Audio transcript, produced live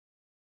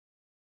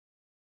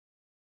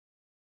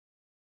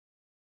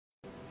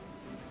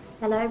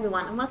Hello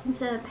everyone and welcome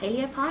to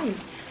Paleo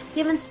Pines,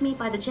 given to me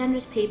by the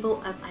generous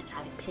people of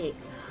Italic Pig.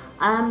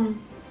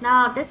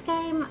 Now this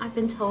game I've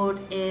been told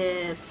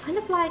is kind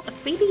of like a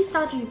 3D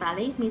Stardew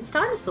Valley meets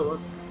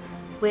dinosaurs,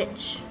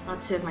 which are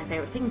two of my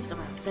favourite things at the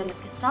moment, so let's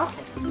get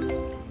started.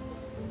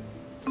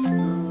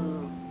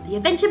 The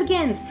adventure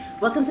begins!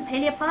 Welcome to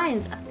Paleo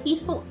Pines, a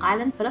peaceful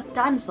island full of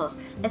dinosaurs.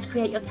 Let's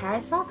create your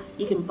character.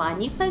 You can buy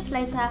new clothes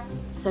later,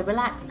 so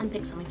relax and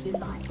pick something you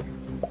like.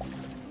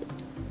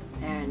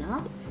 Fair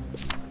enough.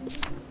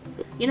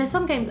 You know,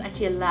 some games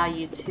actually allow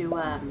you to,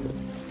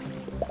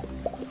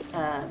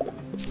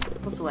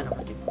 what's the word I'm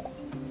looking for?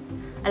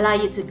 Allow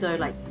you to go,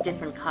 like,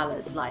 different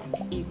colours. Like,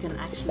 you can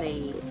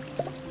actually...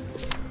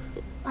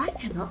 I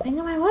cannot think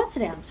of my words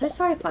today. I'm so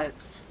sorry,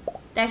 folks.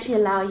 They actually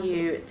allow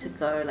you to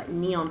go, like,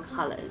 neon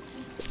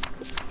colours.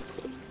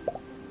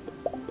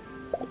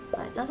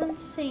 But it doesn't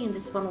seem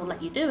this one will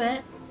let you do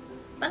it.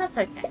 But that's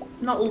okay.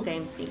 Not all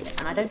games need it.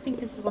 And I don't think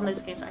this is one of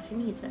those games that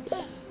actually needs it.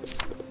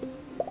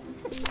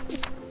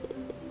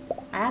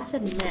 I have to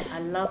admit, I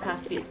love how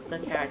cute the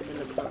character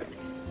looks already.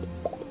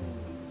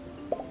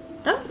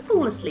 Don't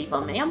fall asleep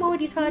on me, I'm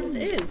already tired as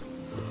it is.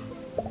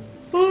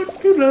 But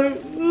good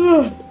night.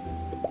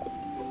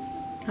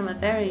 I'm a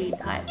very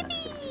tired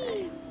person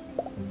today.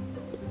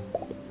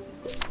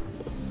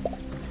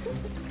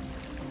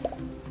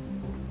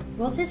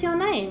 What is your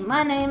name?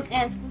 My name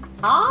is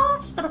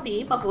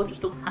Katastrophy, but we'll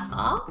just do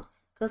Kata.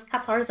 Because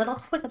Kata is a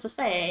lot quicker to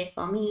say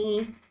for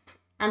me.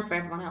 And for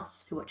everyone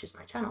else who watches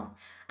my channel.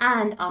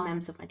 And are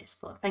members of my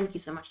Discord. Thank you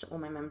so much to all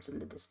my members in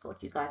the Discord.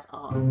 You guys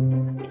are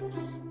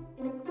fabulous.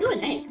 Ooh,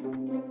 an egg.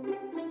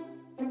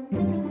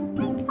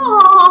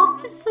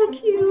 Aww, it's so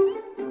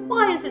cute.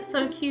 Why is it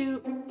so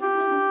cute?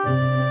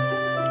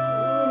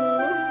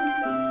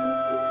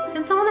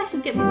 Can someone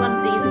actually get me one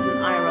of these as an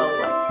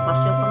IRL, like,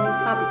 plushie or something?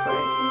 That'd be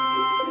great.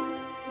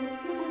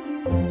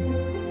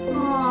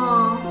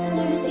 Aww,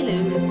 snoozy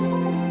loos.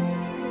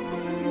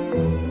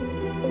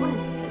 Why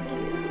is it so cute?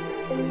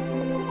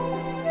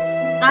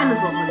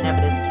 Dinosaurs were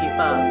never this cute,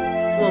 but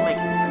we'll make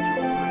an exception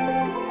for this one.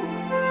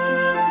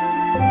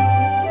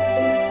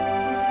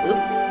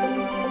 Oops.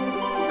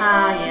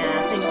 Ah, yeah,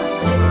 things like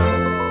that.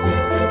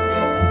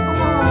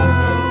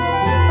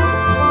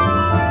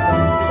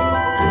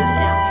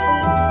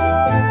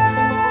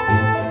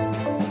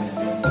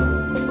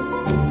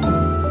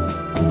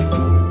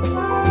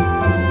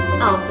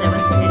 Oh, so I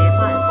went to Paleo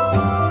Pines.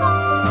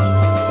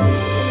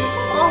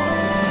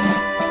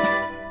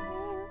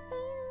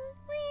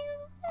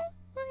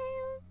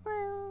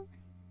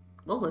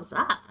 What was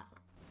that?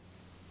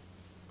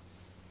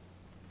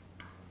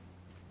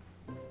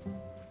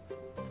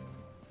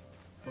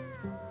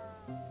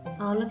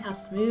 Oh, look how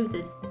smooth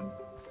the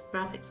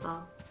graphics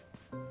are.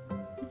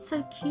 It's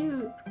so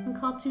cute and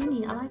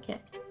cartoony. I like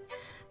it.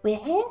 We're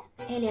here,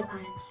 Paleo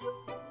Pines.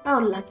 Oh,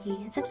 lucky.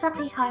 It's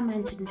exactly how I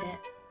imagined it.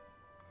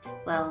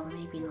 Well,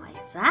 maybe not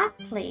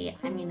exactly.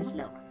 I mean, it's a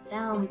little run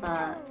down,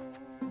 but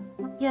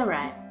you're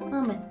right.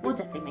 We'll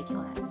definitely make you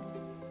happy.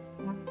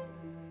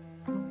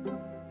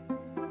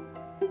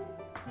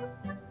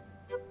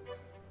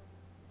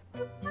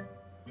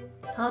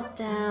 Hold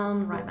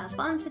down right mouse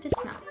button to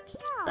dismount.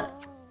 Got it.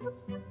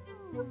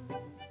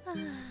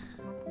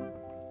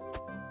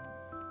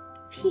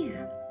 Phew.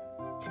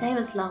 Today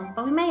was long,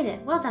 but we made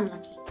it. Well done,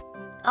 Lucky.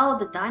 Oh,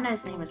 the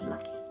dino's name is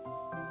Lucky.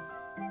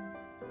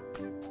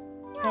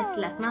 Press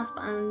the left mouse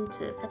button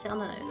to pet it on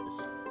the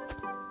nose.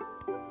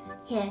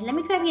 Here, let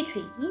me grab you a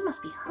treat. You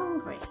must be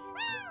hungry.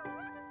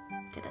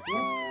 Good as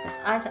yes. Press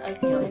I to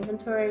open your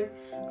inventory.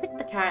 Click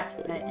the carrot to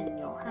put it in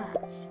your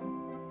hands.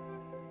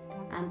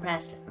 And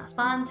press left mouse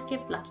button to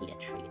give Lucky a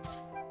treat.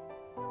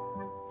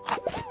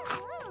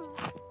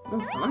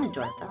 Oh, someone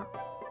enjoyed that.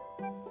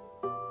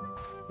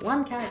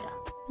 One carrot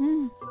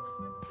down.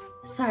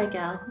 Sorry,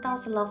 girl, that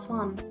was the last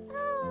one.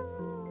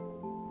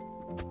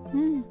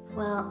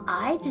 Well,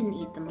 I didn't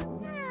eat them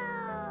all.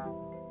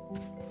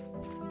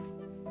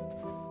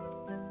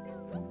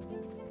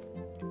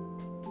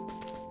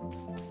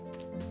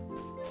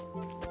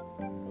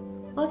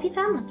 What have you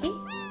found, Lucky?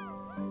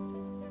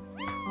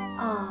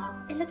 Ah.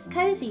 It looks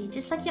cozy,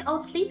 just like your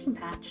old sleeping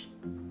patch.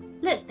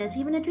 Look, there's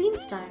even a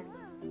dreamstone.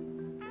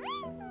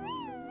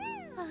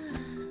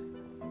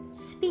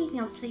 Speaking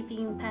of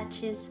sleeping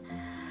patches,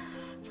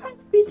 time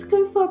for me to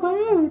go find my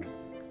own.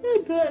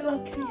 Good night,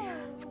 Lucky.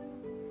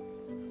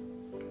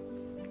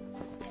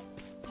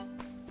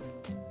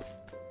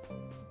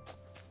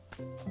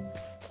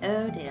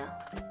 Oh dear.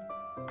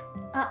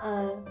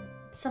 Uh-oh.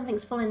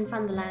 Something's fallen in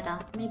front of the ladder.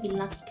 Maybe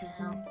Lucky can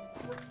help.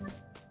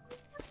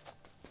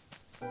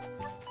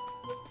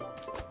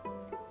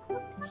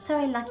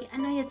 Sorry, Lucky, I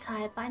know you're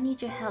tired, but I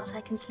need your help so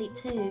I can sleep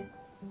too.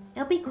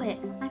 It'll be quick,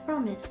 I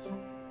promise.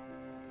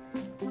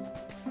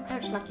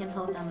 Approach Lucky and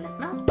hold down the left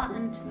mouse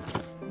button to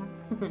mount.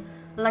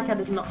 I like how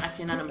there's not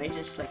actually an animation,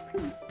 it's just like...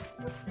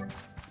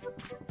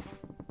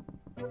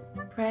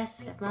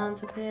 Press left mouse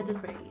to clear the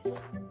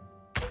breeze.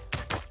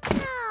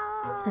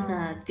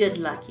 Good,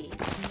 Lucky.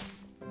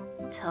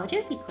 Told you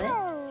it'd be quick.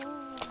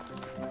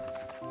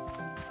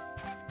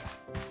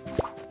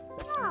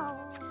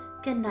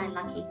 Good night,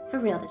 Lucky. For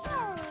real this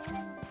time.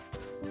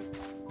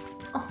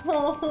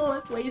 Oh,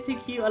 it's way too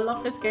cute. I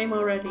love this game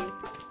already.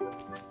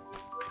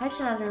 Approach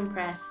the ladder and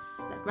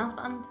press the mouse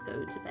button to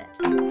go to bed.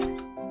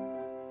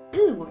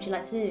 Ooh, what would you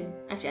like to do?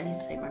 Actually, I need to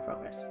save my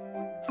progress.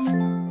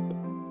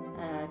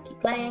 Keep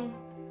playing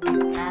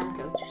and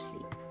go to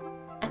sleep.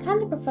 I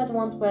kind of prefer the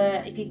ones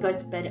where if you go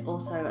to bed, it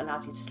also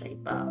allows you to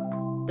sleep, but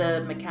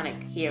the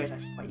mechanic here is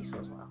actually quite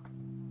useful as well.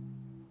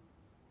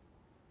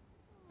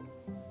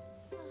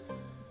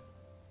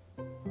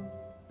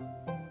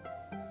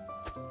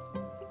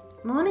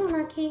 Morning,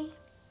 Lucky.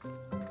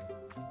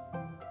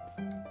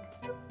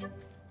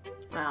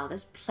 Wow,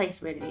 this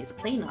place really needs a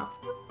clean up.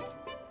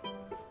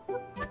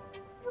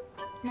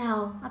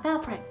 Now,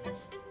 about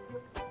breakfast.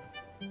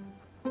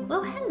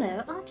 Well,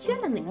 hello, aren't you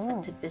an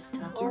unexpected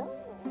visitor?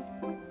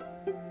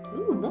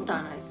 Ooh, more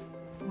dinos.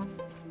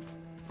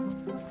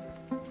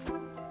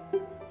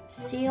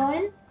 See,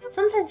 Owen?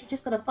 Sometimes you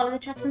just gotta follow the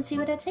tracks and see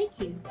where they take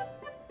you.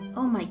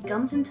 Oh my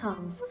gums and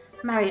tongues.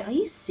 Mary, are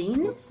you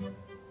seeing this?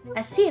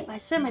 I see it, but I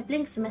swear my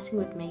blinks are messing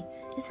with me.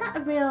 Is that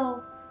a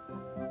real...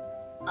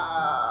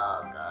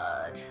 Oh,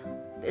 God.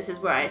 This is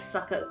where I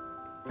suck at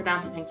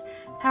pronouncing things.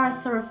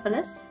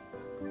 Parasaurolophus?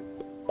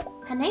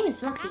 Her name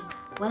is Lucky.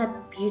 What a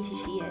beauty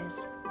she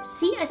is.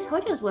 See, I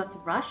told you it was worth the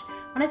rush.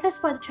 When I first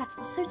spotted the tracks, I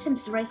was so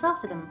tempted to race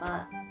after them,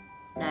 but...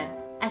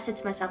 No. I said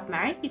to myself,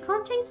 Mary, you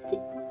can't chase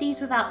these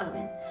without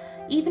Owen,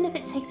 even if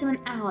it takes him an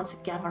hour to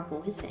gather up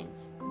all his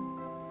things.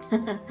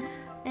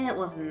 It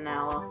wasn't an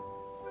hour.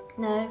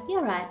 No,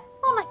 you're right.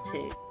 More like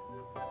 2.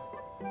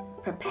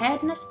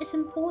 Preparedness is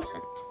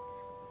important.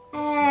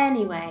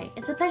 Anyway,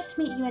 it's a pleasure to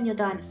meet you and your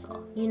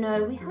dinosaur. You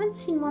know, we haven't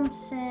seen one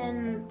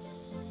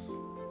since...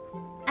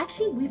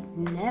 Actually, we've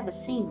never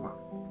seen one.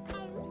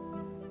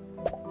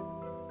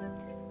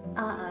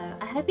 Uh-oh,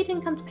 I hope you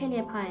didn't come to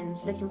Paleo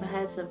Pines looking for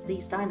herds of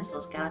these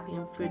dinosaurs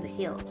galloping through the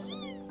hills.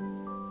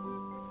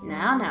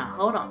 Now,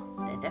 hold on.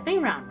 They're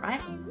definitely around,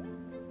 right?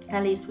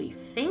 At least we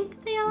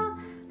think they are.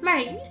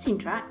 Mary, you've seen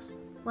tracks.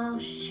 Well,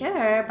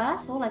 sure, but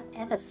that's all I've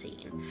ever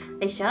seen.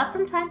 They show up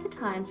from time to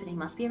time, so they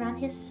must be around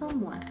here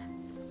somewhere.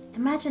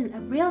 Imagine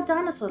a real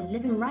dinosaur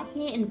living right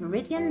here in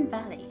Viridian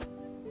Valley.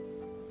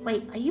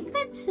 Wait, are you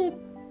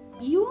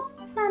You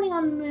are planning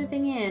on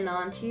moving in,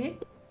 aren't you?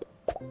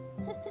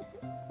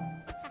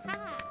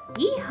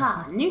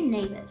 Yeehaw! New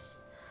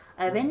neighbours.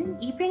 Owen,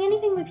 you bring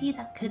anything with you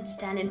that could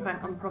stand in for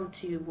an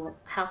impromptu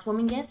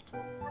housewarming gift?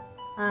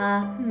 Well,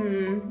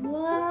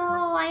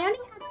 I only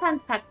had time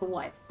to pack for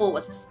what I thought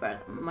was a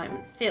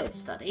spur-of-the-moment field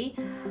study.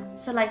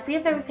 So, like, 3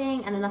 of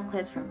everything and enough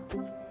clothes for a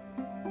month.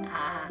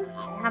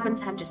 I happen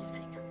to have just a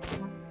thing.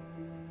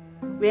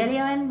 Really,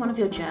 Owen? One of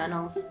your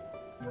journals?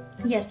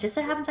 Yes, just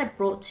so happens I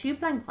brought 2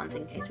 blank ones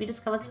in case we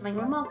discovered something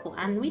remarkable,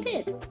 and we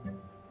did.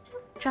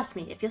 Trust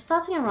me, if you're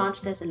starting a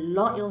ranch, there's a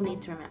lot you'll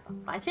need to remember.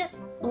 Write it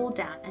all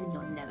down and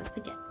you'll never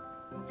forget.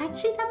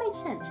 Actually, that makes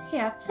sense.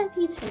 Here, I've sent for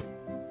you too.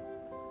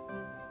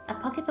 A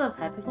pocket full of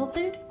herbivore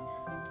food?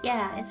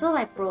 Yeah, it's all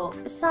I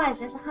brought. Besides,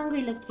 there's a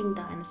hungry-looking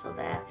dinosaur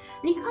there,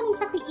 and you can't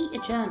exactly eat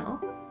a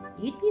journal.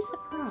 You'd be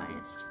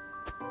surprised.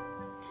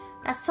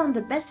 That's some of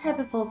the best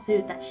herbivore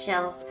food that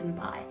shells can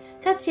buy,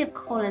 courtesy of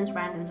Colin's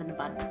Randoms in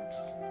Abundance.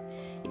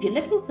 If you're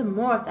looking for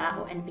more of that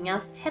or anything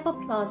else, Pebble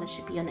Plaza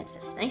should be your next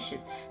destination.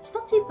 It's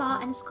not too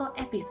far and it's got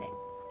everything.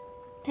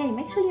 Hey,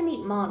 make sure you meet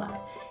Marlo.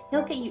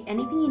 He'll get you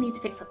anything you need to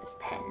fix up this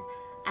pen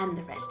and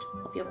the rest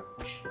of your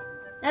ranch.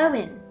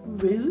 Owen,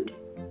 rude?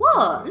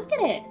 What? Look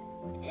at it.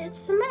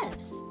 It's a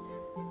mess.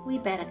 We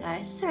better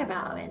go. Sorry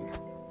about Owen.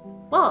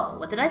 Whoa,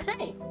 what did I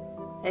say?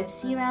 Hope to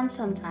see you around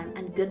sometime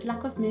and good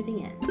luck with moving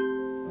in.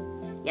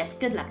 Yes,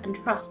 good luck, and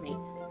trust me,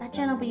 that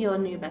Jen will be your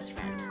new best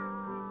friend.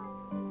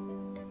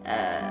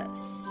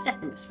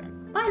 Second best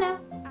friend. Bye now.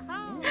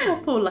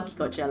 Poor Lucky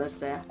got jealous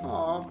there.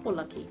 Aw, poor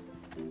Lucky.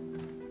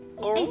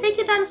 Hey, take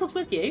your dinosaurs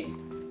with you.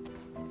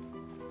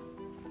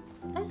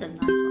 Those are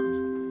nice ones.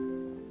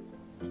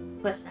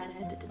 Quest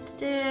added.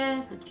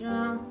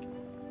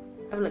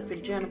 Have a look through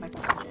the journal by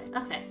Crossing J.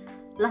 Okay.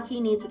 Lucky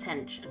needs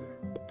attention.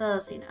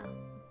 Does he now?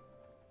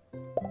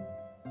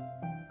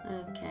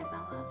 Okay,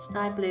 Ballard.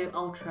 Sky blue,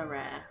 ultra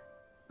rare.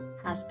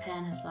 Has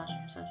pen, has large...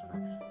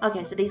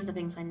 Okay, so these are the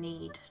things I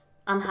need.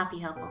 Unhappy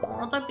helper.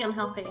 Oh, don't be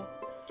unhappy.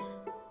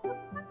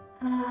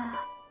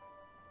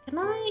 Can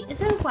I... Is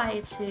there a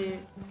way to...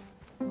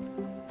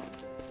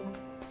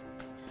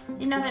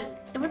 You know,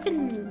 it would have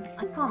been...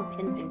 I can't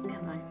pin things,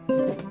 can I?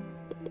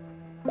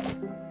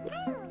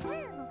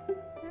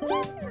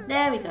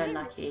 There we go,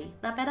 Lucky.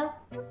 That better?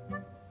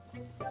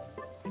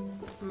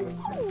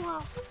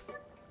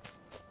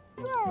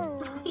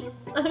 He's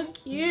so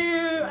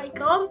cute. I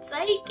can't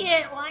take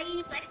it. Why are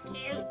you so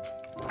cute?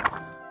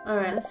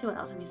 Alright, let's see what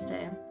else I need to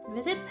do.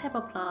 Visit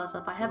Pebble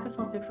Plaza. Buy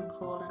herbivore food from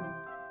Colin.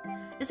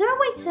 Is there a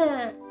way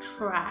to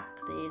track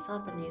these?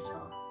 That would be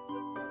useful.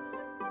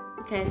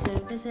 Okay, so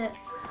visit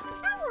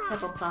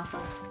Pebble Plaza.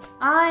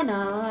 I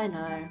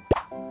know.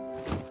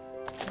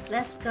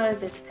 Let's go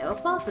visit Pebble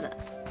Plaza then.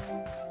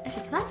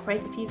 Actually, can I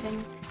break a few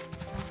things?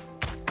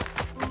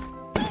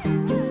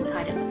 Just to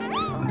tidy it up.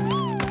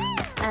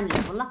 and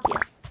level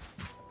luckier.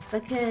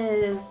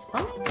 Because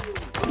following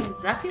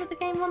exactly what the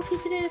game wants you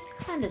to do is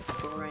kind of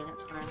boring at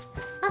times.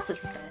 That's a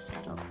spare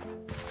saddle.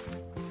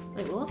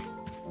 Wait, what was it?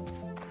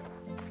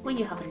 What are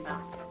you hovering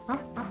about? Huh?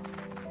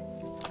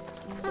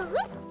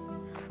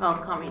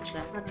 Oh, can't reach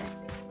them. Okay.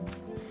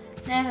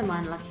 Never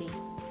mind, Lucky.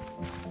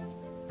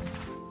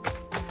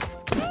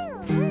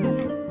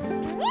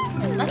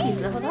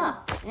 Lucky's leveled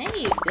up.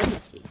 Hey, good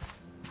Lucky.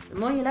 The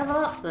more you level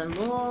up, the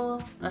more...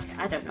 Okay,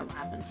 I don't know what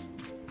happens.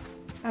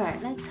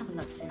 Alright, let's have a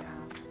look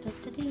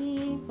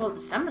around. Well, the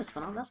stamina's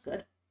gone up, that's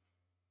good.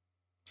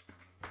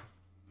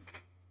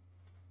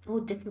 Oh,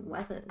 different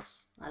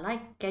weathers. I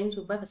like games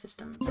with weather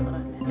systems, gotta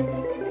admit.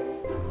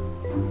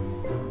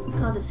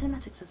 God, the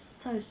cinematics are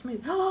so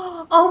smooth.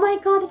 Oh my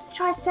god, it's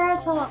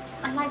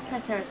Triceratops! I like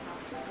Triceratops.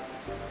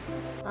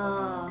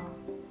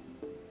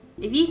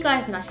 If you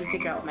guys can actually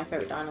figure out what my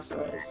favourite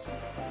dinosaur is,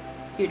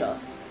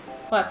 kudos.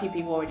 Quite a few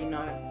people already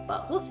know,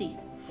 but we'll see.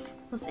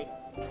 We'll see.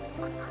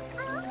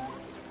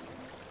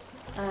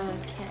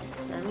 Okay,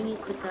 so we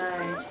need to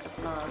go to the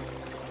plaza.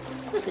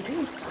 Oh, it's a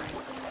dreamstone.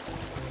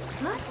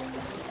 No?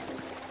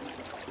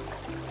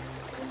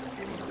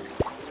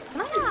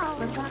 Can I interact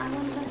with that, I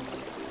wonder?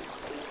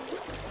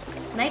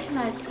 Make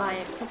notes by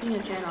clicking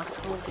your journal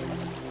holding.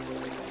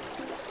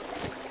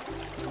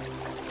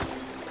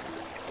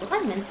 Was I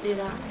meant to do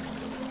that?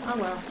 Oh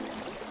well.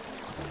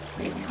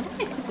 Wait, how do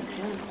I click a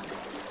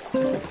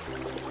journal?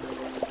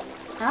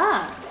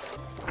 Ah!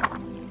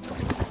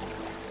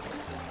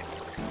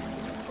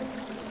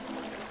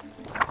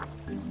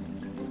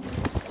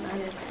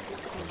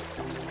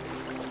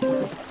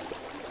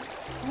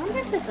 I wonder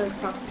if there's a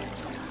cross here.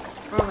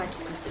 Or am I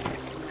just missed it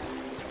right somewhere?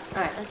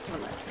 Alright, let's have a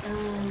look.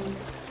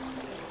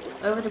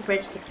 Over the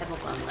bridge to Pebble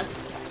Bus. Okay.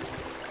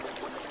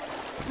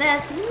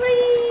 There's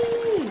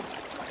Ree!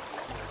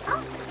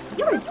 Oh,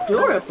 you're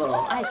adorable.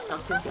 I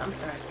stopped into you, I'm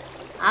sorry.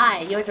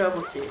 Hi, you're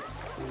adorable too.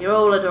 You're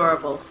all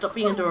adorable. Stop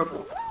being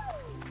adorable.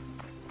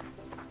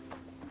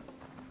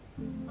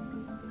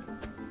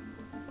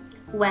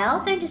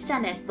 Well, don't just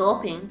stand there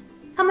gawping.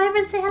 Come over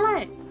and say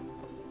hello.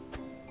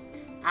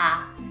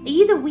 Ah, are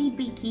you the wee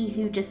beaky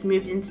who just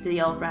moved into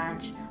the old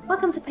ranch?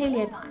 Welcome to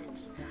Paleo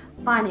Pines.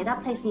 Finally,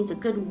 that place needs a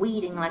good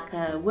weeding like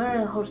a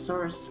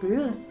Werehosaurus.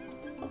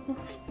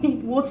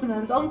 Needs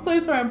watermelons. I'm so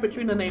sorry I'm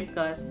butchering the names,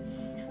 guys.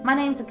 My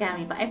name's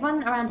Agami, but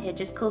everyone around here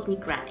just calls me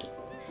Granny.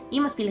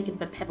 You must be looking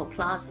for Pebble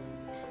Plaza.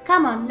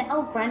 Come on, let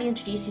old Granny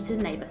introduce you to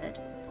the neighbourhood.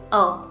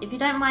 Oh, if you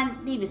don't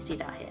mind, leave your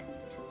steed out here.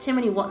 Too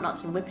many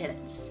whatnots and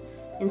whippets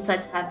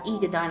inside to have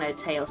eager dino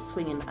tails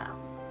swinging about.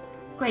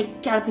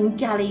 Great galloping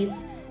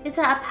galleys! Is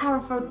that a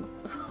powerful...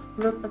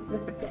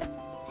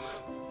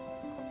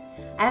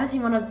 I haven't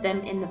seen one of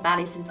them in the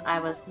valley since I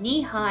was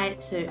knee-high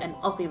to an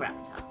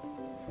oviraptor.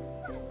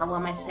 What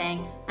am I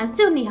saying? I'm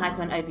still knee-high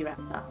to an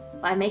oviraptor,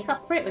 but I make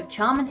up for it with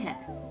charm and hair.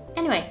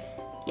 Anyway,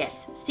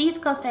 yes, Steve's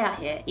gotta stay out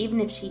here, even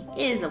if she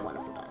is a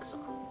wonderful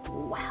dinosaur.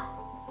 Wow.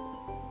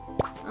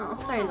 Oh,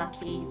 sorry,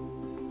 Lucky.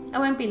 I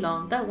won't be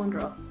long, don't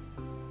wander off.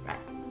 Right,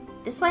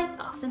 this way,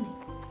 after me.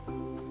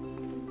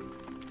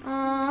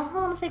 Oh, I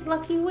want to take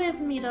Lucky with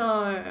me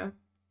though.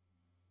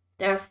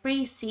 There are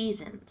 3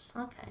 seasons.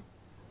 Okay.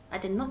 I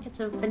did not get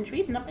to finish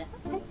reading that bit.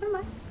 Okay, never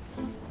mind.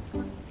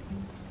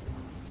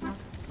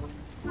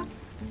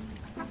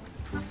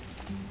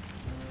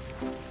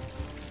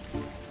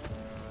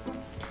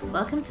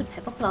 Welcome to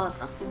Pebble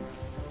Plaza.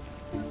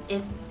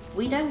 If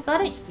we don't got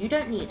it, you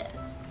don't need it.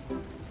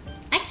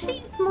 Actually,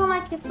 it's more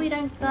like if we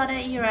don't got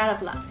it, you're out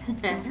of luck.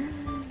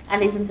 At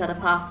least until the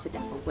path to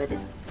Devilwood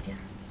is open.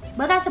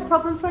 But that's a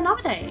problem for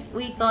another day.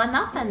 We got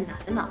enough and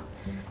that's enough.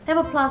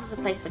 Pebble Plaza is a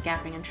place for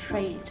gathering and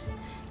trade.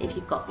 If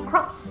you've got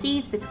crops,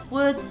 seeds, bits of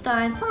wood,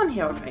 stone, someone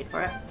here will trade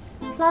for it.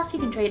 Plus, you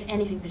can trade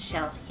anything for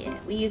shells here.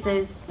 We use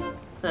those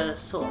for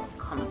sort of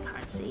common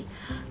currency.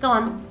 Go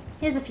on,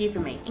 here's a few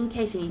from me, in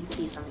case you need to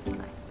see something you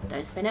like.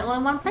 Don't spend it all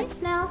in one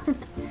place now.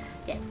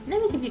 Yeah,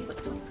 let me give you a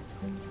quick tour.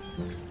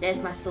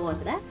 There's my store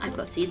over there. I've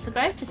got seeds to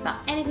grow, just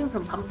about anything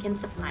from pumpkins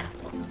to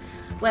pineapples.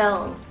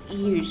 Well,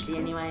 usually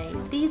anyway.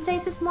 These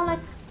days it's more like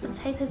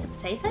potatoes to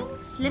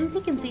potatoes. Slim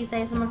pickings these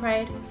days, I'm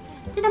afraid.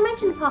 Did I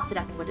mention the path to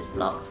Devilwood is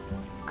blocked?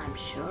 I'm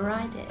sure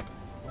I did.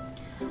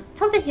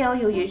 Top of the hill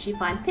you'll usually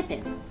find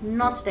Pippin.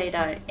 Not today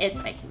though, it's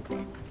baking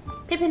clear.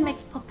 Pippin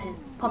makes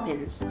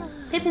poppins.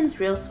 Pippin's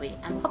real sweet,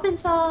 and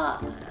poppins are...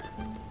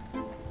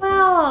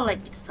 well, I'll let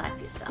you decide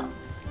for yourself.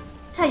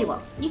 Tell you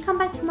what, you come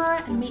back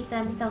tomorrow and meet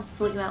them, they'll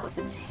sort you out with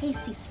a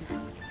tasty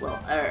snack. Well,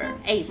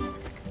 a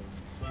snack.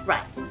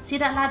 Right, see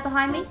that lad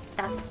behind me?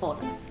 That's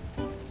Colin.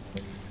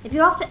 If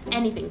you're after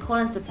anything,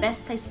 Colin's the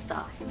best place to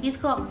start. He's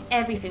got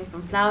everything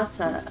from flowers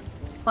to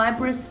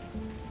fibrous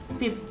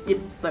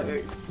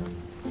fibers.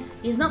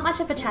 He's not much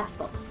of a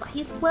chatterbox, but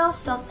he's well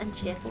stocked and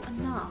cheerful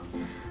enough.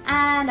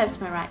 And over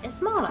to my right is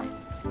Marlo.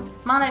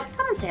 Marlo,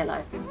 come and say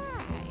hello.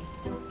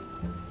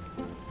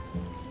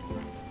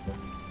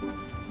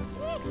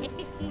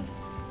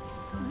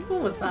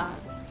 What was that?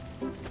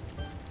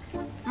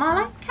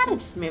 Marlo, Kata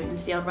just moved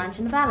into the old ranch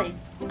in the valley.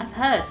 I've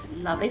heard,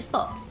 lovely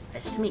spot.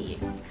 Pleasure to meet you.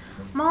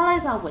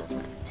 Marlowe's our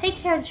woodsman. Take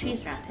care of the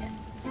trees around here.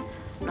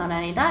 Not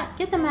only that,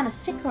 give the man a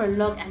stick or a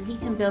log and he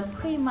can build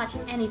pretty much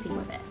anything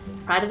with it.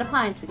 Pride of the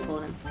Pines, we call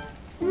him.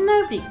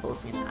 Nobody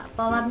calls me that,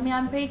 but I'll admit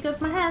I'm pretty good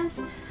with my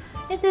hands.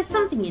 If there's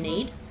something you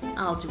need,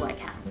 I'll do what I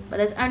can. But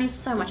there's only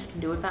so much I can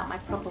do without my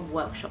proper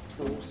workshop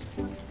tools.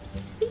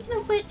 Speaking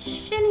of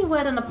which, any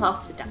word on the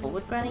path to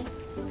Dapplewood, Granny?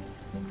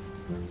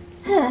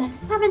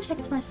 Haven't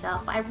checked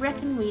myself, but I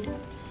reckon we'd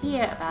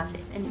hear about it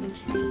if anything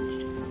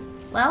changed.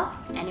 Well,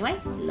 anyway,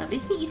 lovely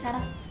to meet you,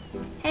 Kata.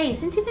 Hey,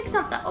 since you fixed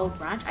up that old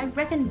branch, I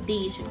reckon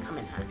these should come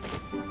in handy.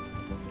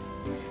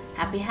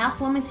 Happy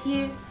housewarming to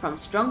you. From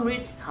strong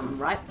roots come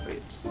ripe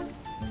fruits.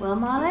 Well,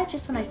 Marlo,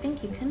 just when I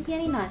think you couldn't be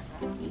any nicer,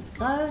 you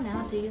go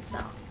now do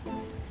yourself.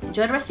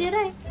 Enjoy the rest of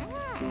your day.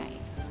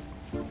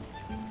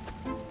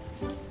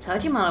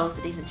 Told you Marlo was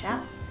a decent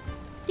chap.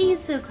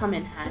 These will come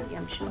in handy,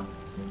 I'm sure.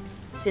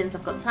 As soon as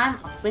I've got time,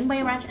 I'll swing by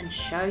your ranch and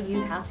show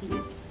you how to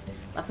use it.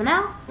 But for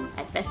now,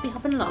 I'd best be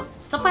hopping along.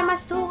 Stop by my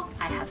store,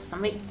 I have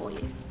something for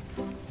you.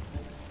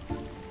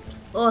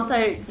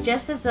 Also,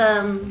 just as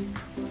a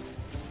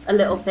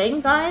little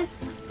thing,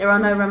 guys, there are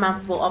no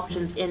romanceable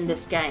options in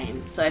this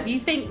game. So if you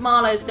think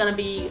Marlo's going to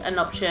be an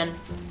option,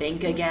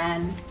 think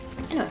again.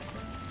 Anyway,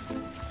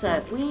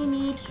 so we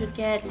need to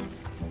get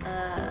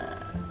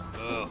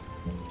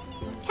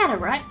Kata,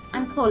 right?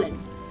 I'm calling.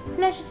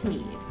 Pleasure to meet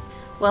you.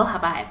 Well, how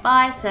about I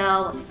buy,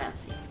 sell, what's your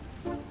fancy?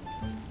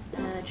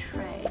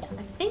 Trade.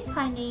 I think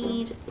I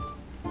need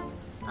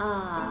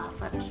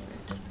fibrous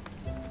food.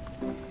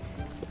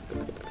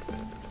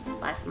 Let's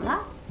buy some of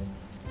that.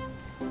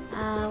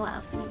 What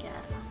else can we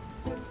get?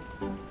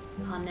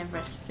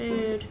 Carnivorous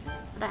food.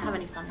 I don't have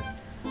any carnivorous.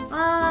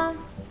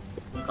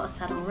 Got a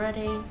saddle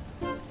ready.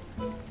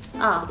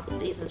 Oh,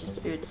 these are just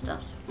food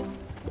stuffs.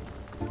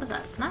 Was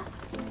that a snack?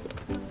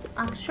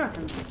 I'm sure I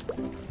can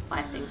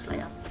buy things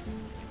later.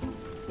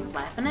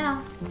 Bye for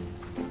now.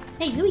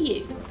 Hey, who are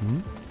you?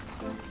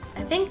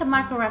 I think a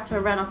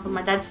microraptor ran off with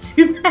my dad's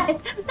toupee.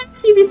 Let's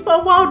see me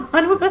spot a wild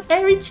one with a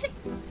hairy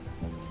chicken.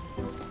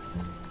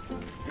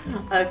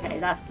 Okay,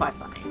 that's quite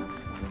funny.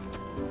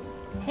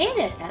 Hey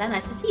there, Kata.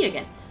 Nice to see you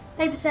again.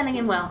 Paper selling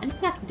in well.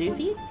 Anything I can do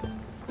for you?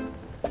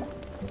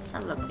 Let's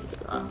have a look what he's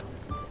got.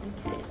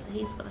 Okay, so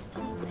he's got a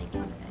stuff for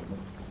making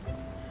things.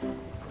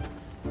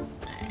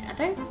 I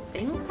don't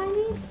think I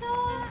need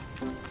that.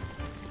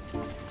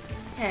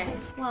 Okay,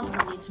 what else do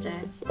I need to do?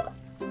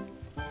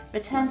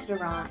 Return to the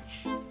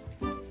ranch.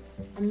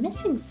 I'm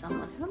missing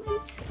someone. Who am I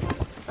missing?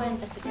 I've got to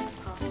investigate the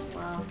path as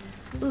well.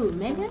 Ooh,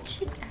 maybe I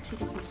should actually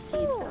get some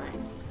seeds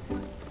going.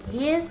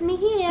 Here's me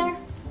here.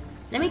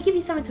 Let me give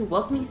you something to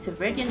welcome you to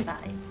Viridian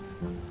Valley.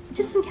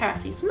 Just some carrot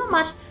seeds. Not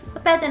much,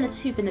 but better than a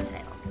tooth in the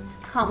tail.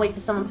 Can't wait for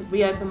someone to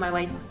reopen my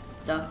way to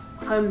the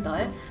home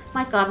though.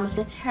 My garden must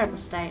be in a terrible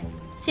state.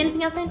 See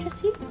anything else that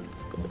interests you?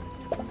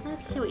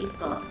 Let's see what you've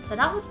got. So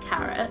that was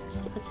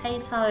carrots,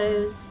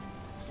 potatoes,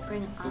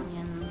 spring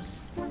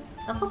onions.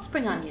 So I've got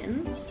spring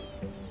onions.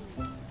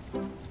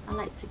 I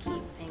like to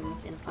keep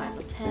things in 5s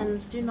or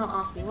 10s. Do not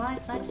ask me why,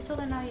 because I still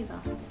don't know either.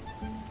 There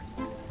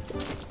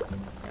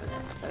we go.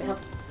 So we have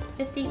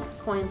 50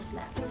 coins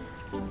left.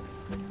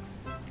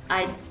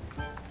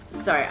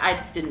 Sorry, I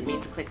didn't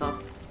mean to click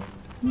off.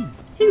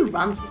 Who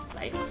runs this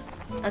place?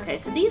 Okay,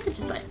 so these are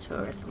just like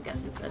tourists, I'm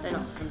guessing, so they're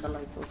not from the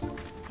locals.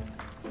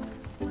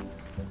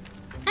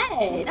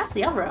 Hey, that's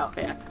the other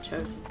outfit I've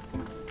chosen.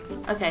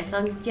 Okay, so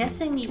I'm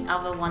guessing the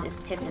other one is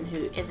Pippin,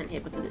 who isn't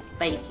here because it's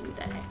baking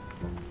day.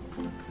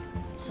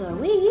 So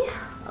we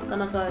are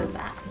gonna go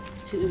back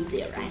to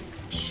Uzia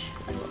Ranch.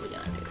 That's what we're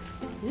gonna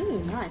do.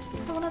 Ooh, nice. Can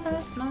we have one of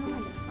those? No,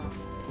 I guess not.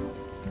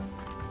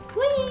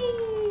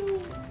 Whee!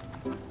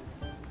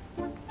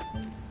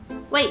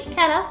 Wait,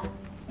 Kata!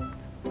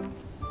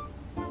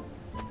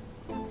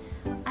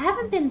 I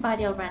haven't been by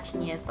the old ranch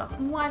in years, but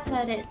from what I've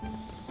heard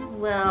it's,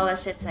 well,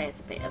 let's just say it's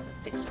a bit of a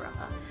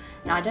fixer-upper.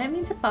 Now, I don't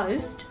mean to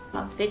boast,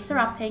 but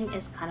fixer-upping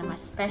is kind of my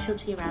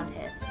specialty around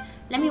here.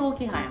 Let me walk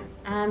you home,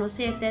 and we'll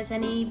see if there's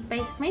any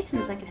basic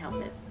maintenance I can help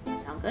with.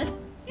 Sound good?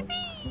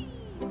 Yippee!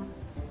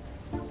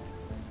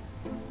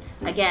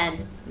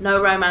 Again,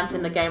 no romance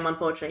in the game,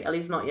 unfortunately. At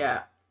least not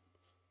yet.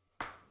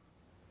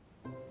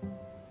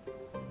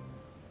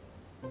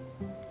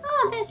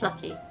 Oh, there's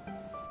Lucky.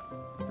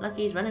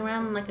 Lucky's running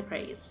around like a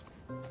craze.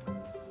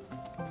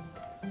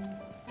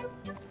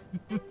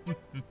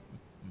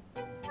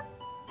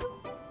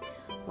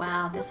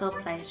 Wow, this old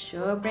place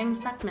sure brings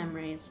back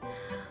memories.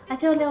 I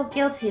feel a little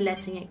guilty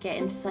letting it get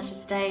into such a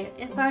state.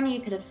 If only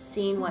you could have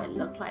seen what it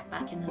looked like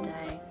back in the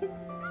day.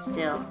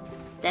 Still,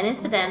 then is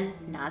for then,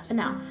 now is for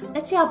now.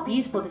 Let's see how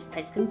beautiful this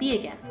place can be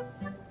again.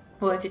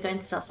 Or if you're going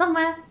to start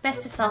somewhere,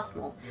 best to start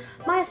small.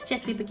 Might I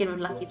suggest we begin with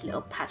Lucky's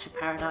little patch of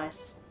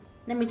paradise.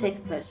 Let me take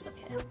a closer look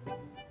here.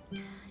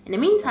 In the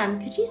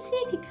meantime, could you see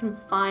if you can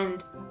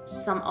find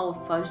some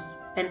old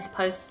fence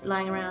posts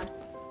lying around?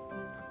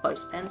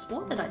 Post pens?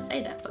 What did I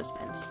say there? Post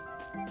pens.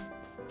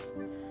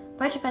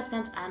 Approach your first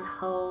pens and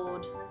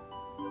hold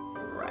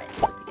right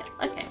together.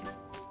 Okay.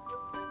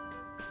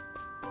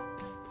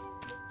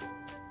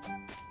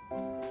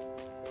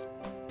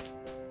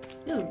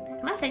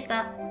 take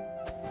that.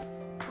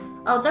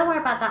 Oh, don't worry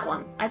about that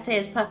one. I'd say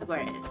it's perfect where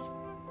it is.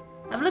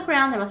 Have a look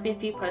around, there must be a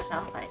few posts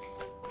out of place.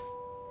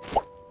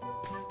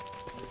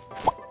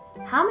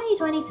 How many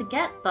do I need to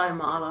get though,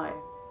 Marlo?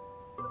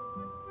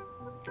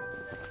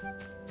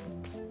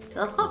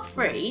 So I've got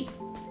 3.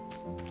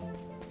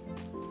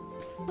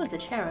 Oh, there's a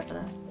chair over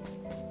there.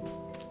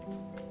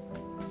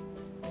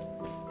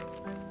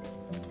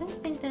 I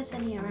don't think there's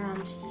any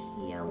around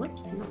here.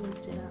 Whoops, did not mean to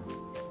do that.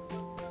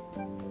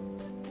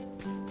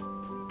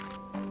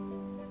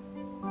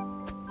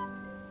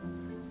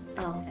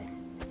 Oh, okay.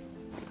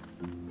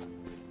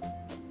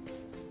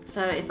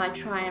 So if I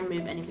try and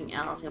move anything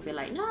else, he'll be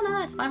like, no,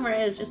 it's fine where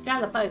it is, just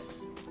grab the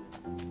posts.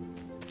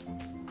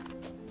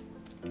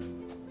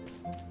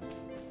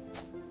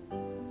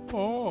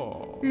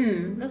 Oh.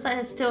 Looks like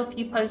there's still a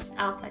few posts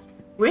out there.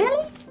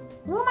 Really?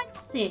 What am I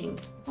not seeing?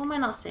 What am I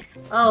not seeing?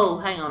 Oh,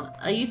 hang on.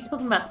 Are you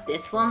talking about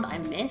this one that I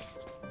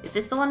missed? Is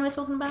this the one we're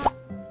talking about?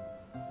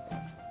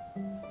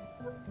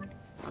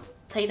 I'll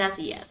take that as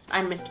a yes.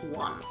 I missed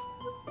 1.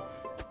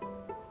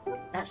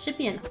 That should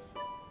be enough.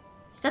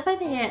 Step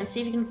over here and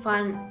see if you can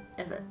find...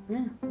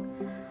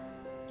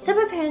 Step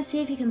over here and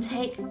see if you can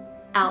take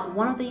out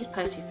one of these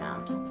posts you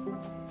found.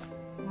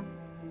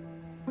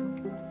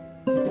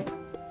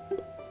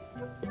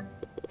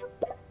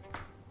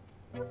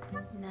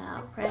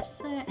 Now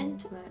press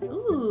enter mode.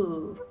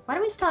 Ooh. Why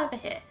don't we start over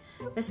here?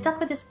 We're stuck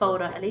with this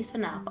boulder, at least for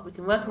now, but we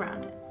can work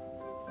around it.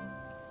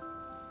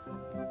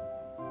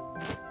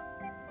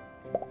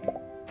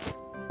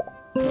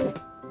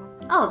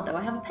 Oh, though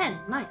I have a pen.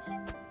 Nice.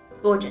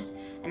 Gorgeous.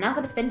 And now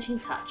for the finishing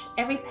touch.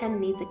 Every pen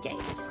needs a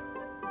gate.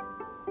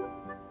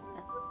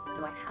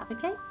 Do I have a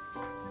gate?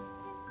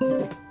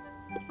 Oh,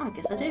 I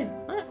guess I do.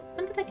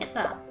 When did I get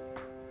that?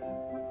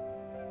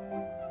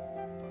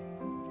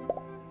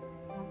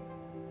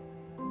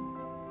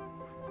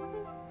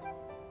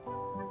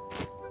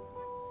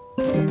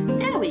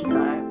 There we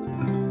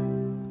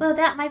go. Well,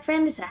 that, my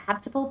friend, is a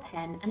habitable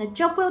pen and a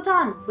job well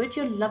done. Would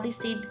your lovely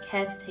steed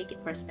care to take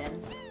it for a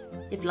spin?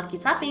 If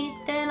Lucky's happy,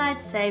 then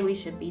I'd say we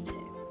should be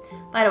too.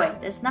 By the way,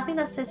 there's nothing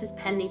that says this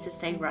pen needs to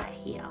stay right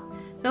here.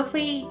 Feel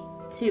free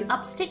to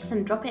up sticks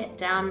and drop it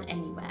down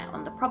anywhere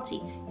on the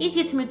property.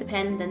 Easier to move the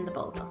pen than the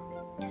boulder.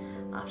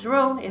 After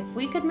all, if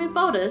we could move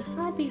boulders,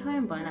 I'd be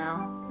home by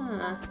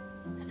now.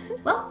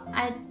 Well,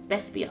 I'd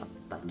best be off,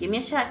 but give me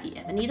a shout if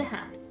you ever need a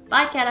hand.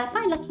 Bye, Kata.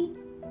 Bye, Lucky.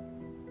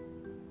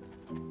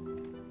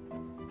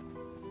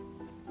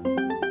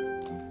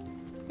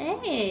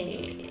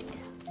 Hey.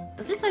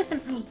 Does this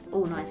open?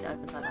 Oh, nice, it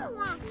opens like that.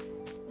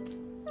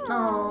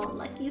 Oh,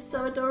 Lucky's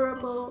so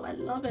adorable. I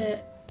love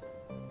it.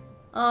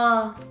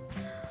 Oh,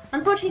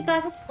 unfortunately,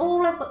 guys, that's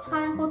all I've got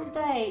time for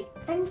today.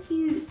 Thank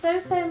you so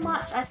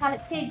much,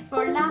 Italic Pig,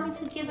 for allowing me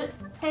to give it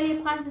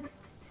Paleo Pines a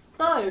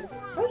go.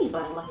 Where are you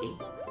going, Lucky?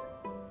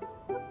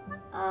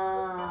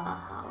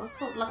 We'll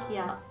sort Lucky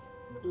out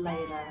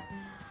later.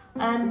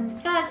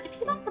 Guys, if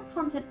you like the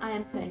content I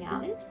am putting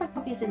out, links to my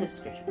coffee is in the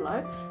description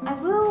below. I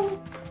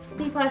will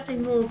be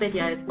posting more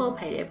videos for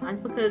Paleo Pines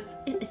because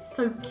it is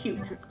so cute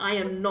and I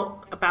am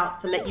not about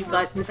to let you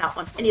guys miss out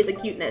on any of the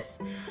cuteness.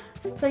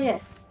 So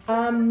yes,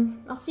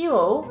 I'll see you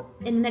all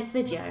in the next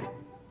video.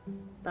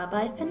 Bye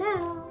bye for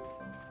now.